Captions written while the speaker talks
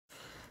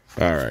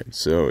Alright,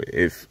 so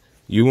if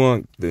you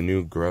want the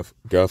new Guff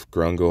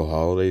Gringle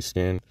holiday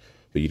skin,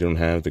 but you don't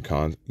have a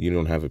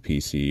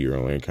PC, you're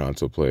only a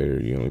console player,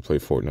 you only play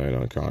Fortnite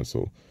on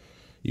console,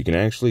 you can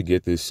actually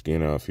get this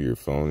skin off of your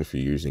phone if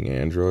you're using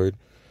Android.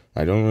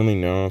 I don't really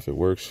know if it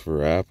works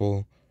for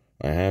Apple.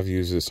 I have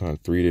used this on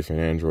 3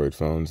 different Android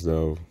phones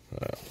though,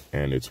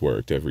 and it's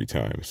worked every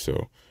time,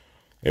 so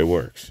it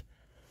works.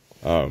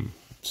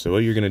 So what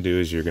you're going to do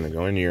is you're going to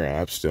go into your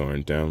app store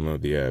and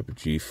download the app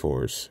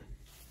GeForce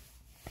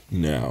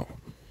Now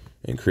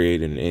and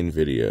create an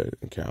NVIDIA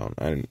account.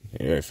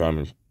 If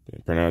I'm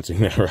pronouncing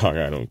that wrong,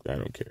 I don't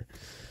care.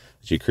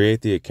 But you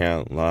create the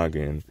account, log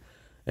in,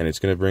 and it's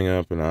going to bring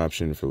up an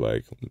option for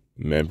like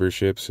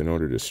memberships in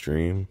order to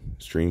stream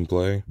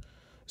play.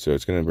 So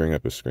it's going to bring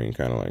up a screen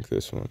kind of like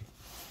this one.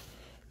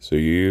 So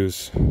you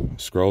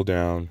scroll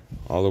down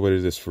all the way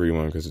to this free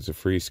one because it's a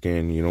free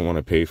skin. You don't want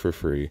to pay for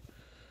free.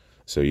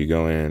 So you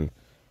go in,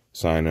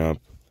 sign up,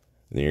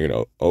 and then you're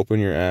going to open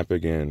your app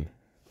again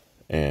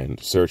and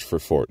search for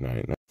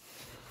Fortnite.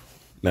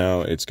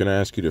 Now it's going to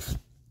ask you to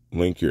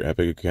link your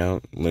Epic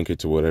account, link it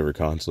to whatever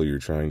console you're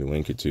trying to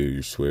link it to,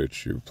 your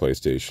Switch, your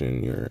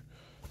PlayStation, your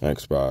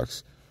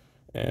Xbox,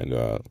 and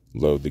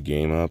load the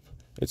game up.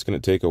 It's going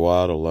to take a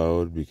while to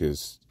load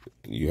because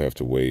you have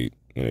to wait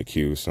in a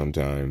queue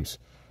sometimes.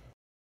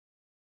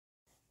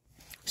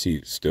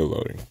 See, still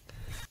loading.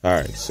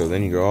 Alright, so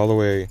then you go all the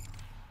way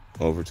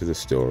over to the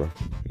store,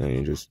 and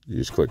you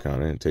just click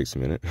on it. It takes a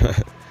minute.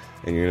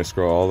 And you're going to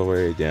scroll all the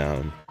way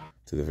down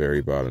to the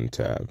very bottom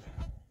tab.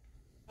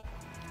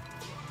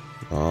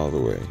 All the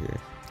way here.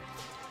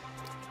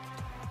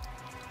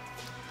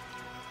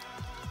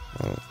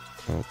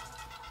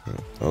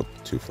 Oh,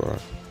 too far.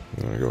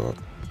 I'm going to go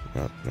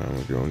up. Now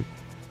we're going.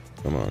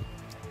 Come on.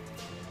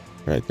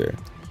 Right there.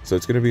 So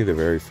it's going to be the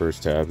very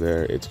first tab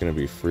there. It's going to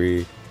be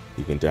free.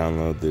 You can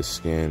download this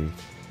skin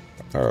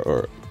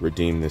or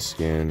redeem this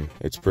skin.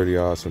 It's pretty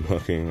awesome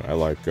looking. I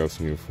like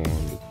Guff's new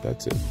form.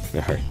 That's it.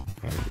 All right.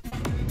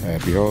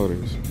 Happy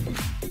holidays.